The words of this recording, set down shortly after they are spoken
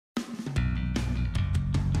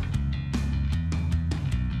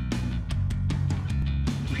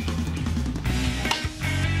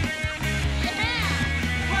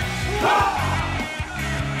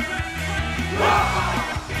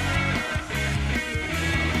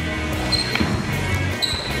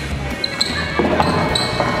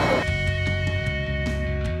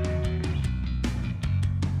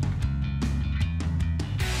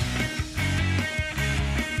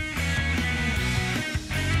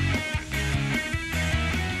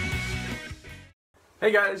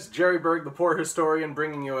Hey guys, Jerry Berg, the Poor Historian,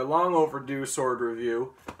 bringing you a long overdue sword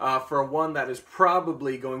review for one that is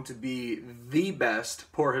probably going to be the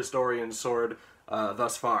best Poor Historian sword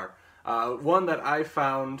thus far. One that I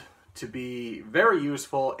found to be very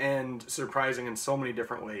useful and surprising in so many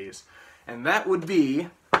different ways. And that would be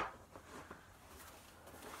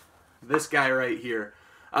this guy right here.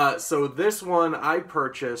 So this one I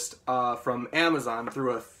purchased from Amazon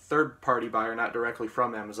through a third-party buyer, not directly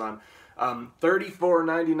from Amazon.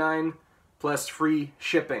 $34.99 plus free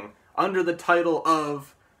shipping under the title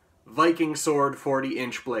of Viking Sword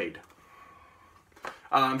 40-inch Blade.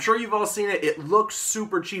 I'm sure you've all seen it. It looks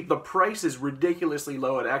super cheap. The price is ridiculously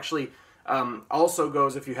low. It actually also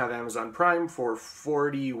goes, if you have Amazon Prime, for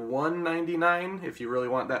 $41.99 if you really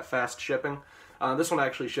want that fast shipping. This one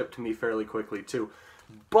actually shipped to me fairly quickly too.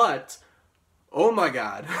 But, oh my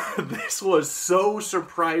god, this was so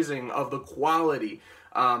surprising of the quality.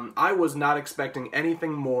 I was not expecting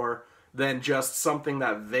anything more than just something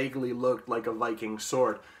that vaguely looked like a Viking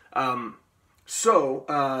sword.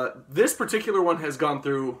 This particular one has gone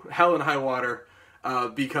through hell and high water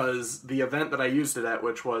because the event that I used it at,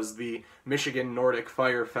 which was the Michigan Nordic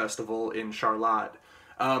Fire Festival in Charlotte,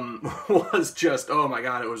 was just, oh my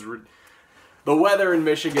god, it was... The weather in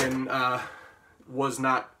Michigan was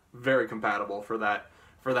not very compatible for that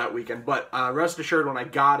weekend. But rest assured, when I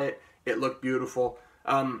got it, it looked beautiful.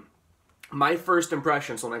 My first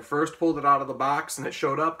impression, so when I first pulled it out of the box and it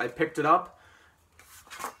showed up, I picked it up.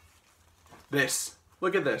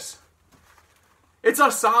 Look at this. It's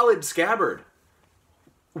a solid scabbard.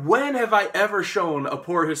 When have I ever shown a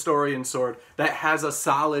Poor Historian sword that has a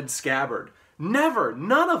solid scabbard? Never.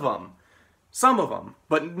 None of them. Some of them,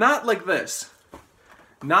 but not like this.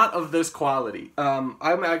 Not of this quality. I'm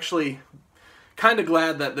actually kind of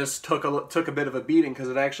glad that this took a bit of a beating, because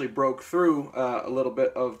it actually broke through a little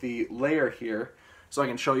bit of the layer here, so I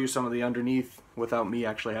can show you some of the underneath without me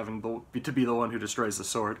actually having to be the one who destroys the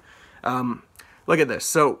sword. Look at this.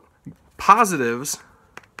 So, positives,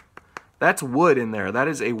 that's wood in there. That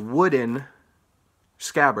is a wooden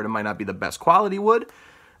scabbard. It might not be the best quality wood,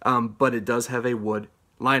 but it does have a wood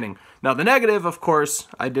lining. Now, the negative, of course,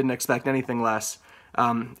 I didn't expect anything less.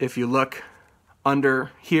 If you look under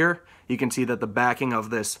here, you can see that the backing of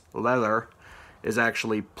this leather is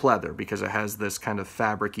actually pleather because it has this kind of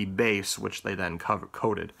fabric-y base, which they then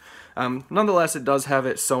coated. Nonetheless, it does have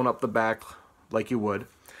it sewn up the back like you would.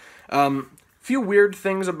 Few weird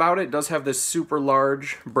things about it. It does have this super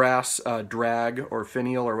large brass drag or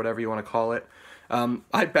finial or whatever you want to call it. I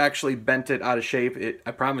actually bent it out of shape.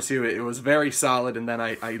 I promise you, it was very solid, and then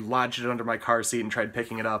I lodged it under my car seat and tried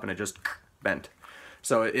picking it up, and it just bent.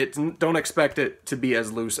 So don't expect it to be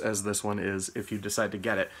as loose as this one is if you decide to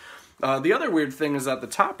get it. The other weird thing is that the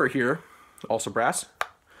topper here, also brass,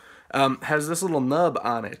 has this little nub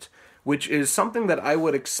on it, which is something that I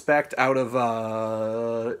would expect out of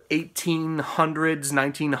 1800s,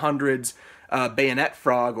 1900s bayonet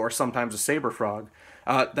frog, or sometimes a saber frog,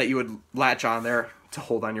 that you would latch on there to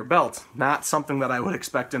hold on your belt. Not something that I would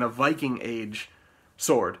expect in a Viking Age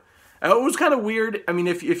sword. It was kind of weird. I mean,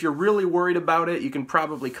 if you're really worried about it, you can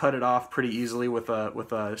probably cut it off pretty easily with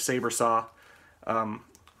a saber saw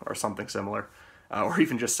or something similar, or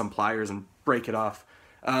even just some pliers and break it off.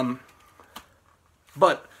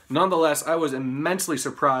 But nonetheless, I was immensely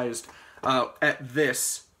surprised at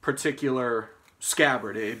this particular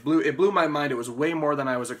scabbard. It blew my mind. It was way more than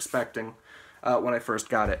I was expecting when I first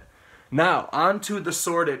got it. Now, onto the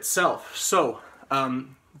sword itself. So,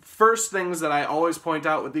 first things that I always point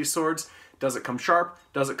out with these swords: does it come sharp?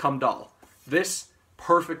 Does it come dull? This,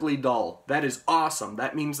 perfectly dull. That is awesome.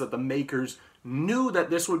 That means that the makers knew that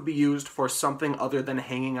this would be used for something other than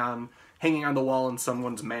hanging on the wall in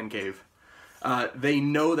someone's man cave. They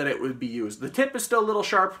know that it would be used. The tip is still a little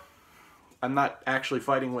sharp. I'm not actually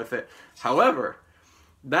fighting with it. However,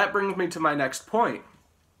 that brings me to my next point.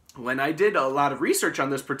 When I did a lot of research on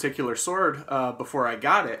this particular sword before I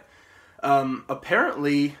got it,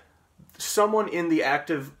 apparently someone in the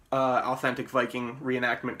active authentic Viking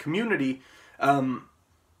reenactment community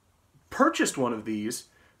purchased one of these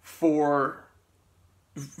for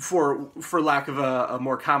lack of a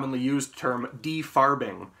more commonly used term,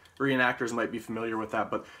 defarbing. Reenactors might be familiar with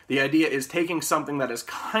that, but the idea is taking something that is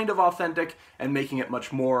kind of authentic and making it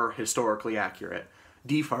much more historically accurate.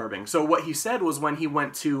 Defarbing. So what he said was, when he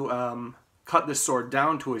went to cut this sword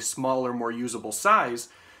down to a smaller, more usable size,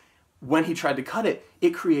 when he tried to cut it, it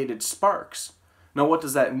created sparks. Now, what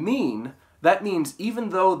does that mean? That means even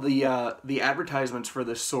though the advertisements for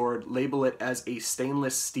this sword label it as a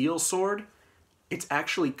stainless steel sword, it's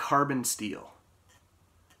actually carbon steel.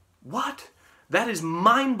 What? That is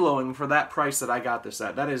mind-blowing for that price that I got this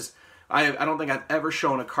at. That is, I don't think I've ever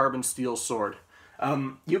shown a carbon steel sword.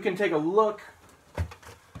 You can take a look.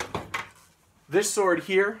 This sword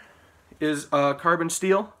here is carbon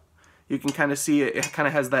steel. You can kind of see it kind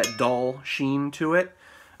of has that dull sheen to it.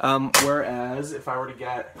 Whereas if I were to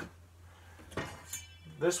get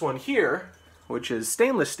this one here, which is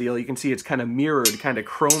stainless steel, you can see it's kind of mirrored, kind of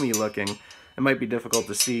chromy looking. It might be difficult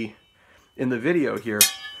to see in the video here.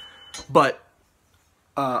 But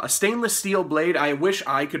a stainless steel blade, I wish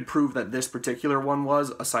I could prove that this particular one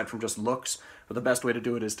was, aside from just looks, but the best way to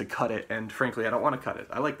do it is to cut it, and frankly, I don't want to cut it.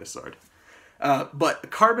 I like this sword.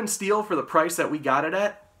 But carbon steel for the price that we got it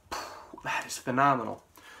at, that is phenomenal.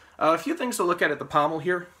 A few things to look at the pommel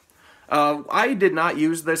here. I did not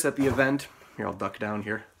use this at the event. Here, I'll duck down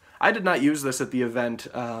here. I did not use this at the event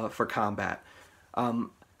for combat.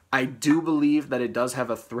 I do believe that it does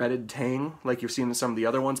have a threaded tang, like you've seen in some of the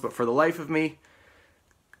other ones, but for the life of me...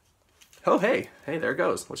 Oh, hey, there it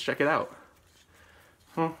goes. Let's check it out.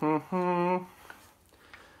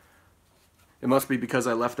 It must be because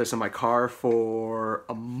I left this in my car for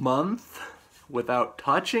a month without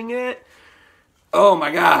touching it. Oh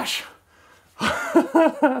my gosh.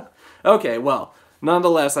 Okay, well,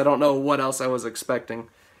 nonetheless, I don't know what else I was expecting.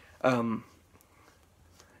 It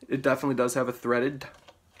definitely does have a threaded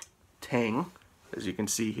tang, as you can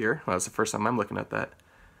see here. Well, that's the first time I'm looking at that.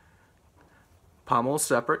 Pommel is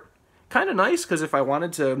separate. Kind of nice, because if I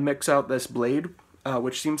wanted to mix out this blade,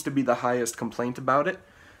 which seems to be the highest complaint about it,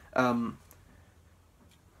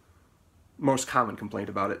 most common complaint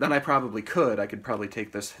about it, then I probably could. I could probably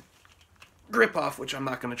take this grip off, which I'm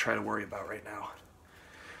not going to try to worry about right now.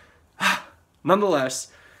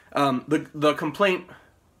 Nonetheless, the complaint,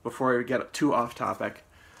 before I get too off topic,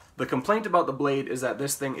 the complaint about the blade is that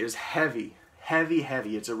this thing is heavy. Heavy.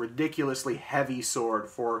 It's a ridiculously heavy sword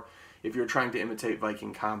for if you're trying to imitate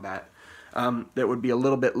Viking combat. That would be a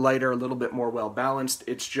little bit lighter, a little bit more well balanced.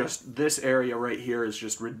 It's just this area right here is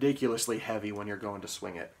just ridiculously heavy when you're going to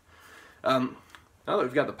swing it. Now that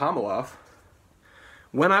we've got the pommel off,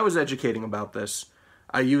 when I was educating about this,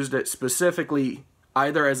 I used it specifically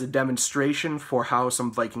either as a demonstration for how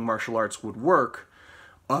some Viking martial arts would work,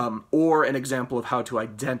 or an example of how to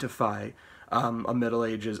identify a Middle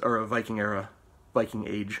Ages or a Viking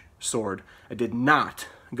Age sword. I did not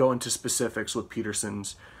go into specifics with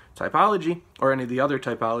Peterson's typology or any of the other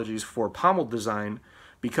typologies for pommel design,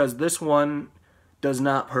 because this one does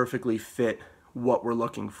not perfectly fit what we're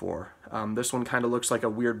looking for. This one kind of looks like a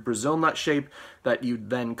weird Brazil nut shape that you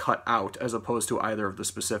then cut out, as opposed to either of the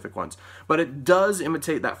specific ones. But it does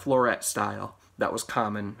imitate that floret style that was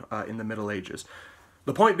common in the Middle Ages.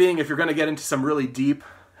 The point being, if you're going to get into some really deep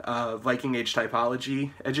Viking Age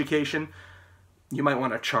typology education, you might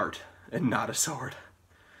want a chart and not a sword.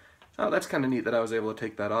 Oh, that's kind of neat that I was able to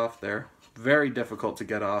take that off there. Very difficult to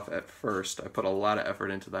get off at first. I put a lot of effort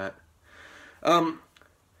into that.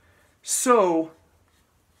 So,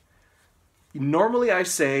 normally I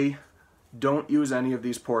say don't use any of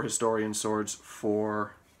these poor historian swords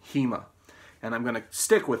for HEMA. And I'm going to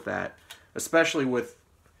stick with that, especially with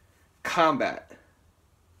combat.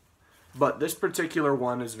 But this particular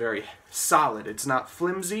one is very solid. It's not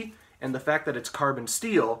flimsy, and the fact that it's carbon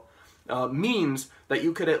steel means that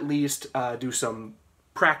you could at least do some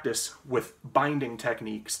practice with binding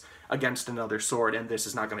techniques against another sword, and this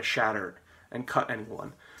is not going to shatter and cut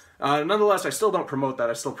anyone. Nonetheless, I still don't promote that.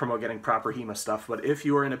 I still promote getting proper HEMA stuff, but if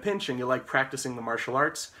you are in a pinch and you like practicing the martial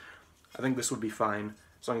arts, I think this would be fine,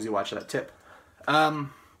 as long as you watch that tip.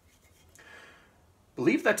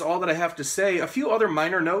 Believe that's all that I have to say. A few other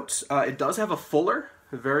minor notes. It does have a fuller.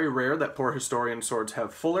 Very rare that poor historian swords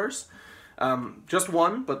have fullers. Just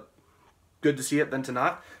one, but good to see it than to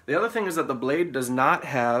not. The other thing is that the blade does not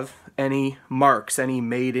have any marks, any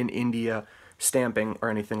made in India stamping or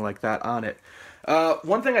anything like that on it.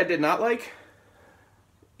 One thing I did not like,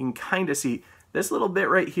 you can kind of see this little bit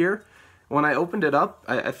right here. When I opened it up,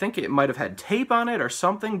 I think it might have had tape on it or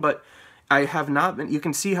something, but I have not been, you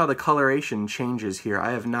can see how the coloration changes here.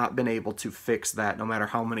 I have not been able to fix that. No matter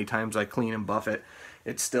how many times I clean and buff it,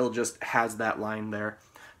 it still just has that line there.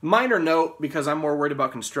 Minor note, because I'm more worried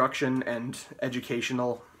about construction and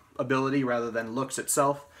educational ability rather than looks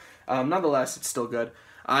itself. Nonetheless, it's still good.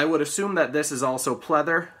 I would assume that this is also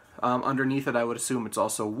pleather. Underneath it, I would assume it's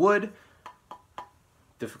also wood.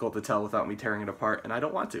 Difficult to tell without me tearing it apart, and I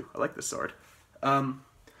don't want to. I like this sword.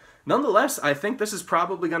 Nonetheless, I think this is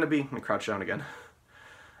probably going to be... Let me crouch down again.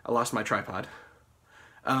 I lost my tripod.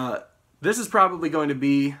 This is probably going to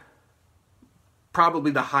be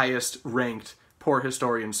the highest ranked poor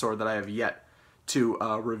historian sword that I have yet to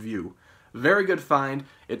review. Very good find.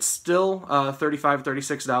 It's still $35,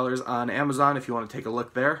 $36 on Amazon if you want to take a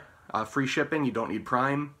look there. Free shipping, you don't need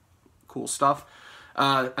Prime. Cool stuff.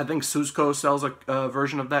 I think Suzco sells a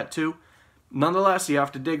version of that too. Nonetheless, you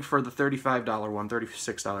have to dig for the $35 one,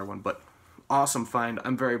 $36 one, but awesome find.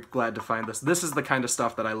 I'm very glad to find this. This is the kind of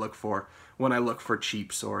stuff that I look for when I look for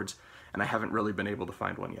cheap swords, and I haven't really been able to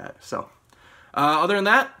find one yet. So, other than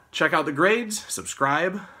that, check out the grades,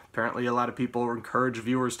 subscribe. Apparently a lot of people encourage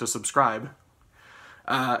viewers to subscribe.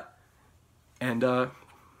 And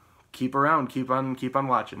keep around, keep on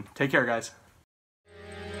watching. Take care, guys.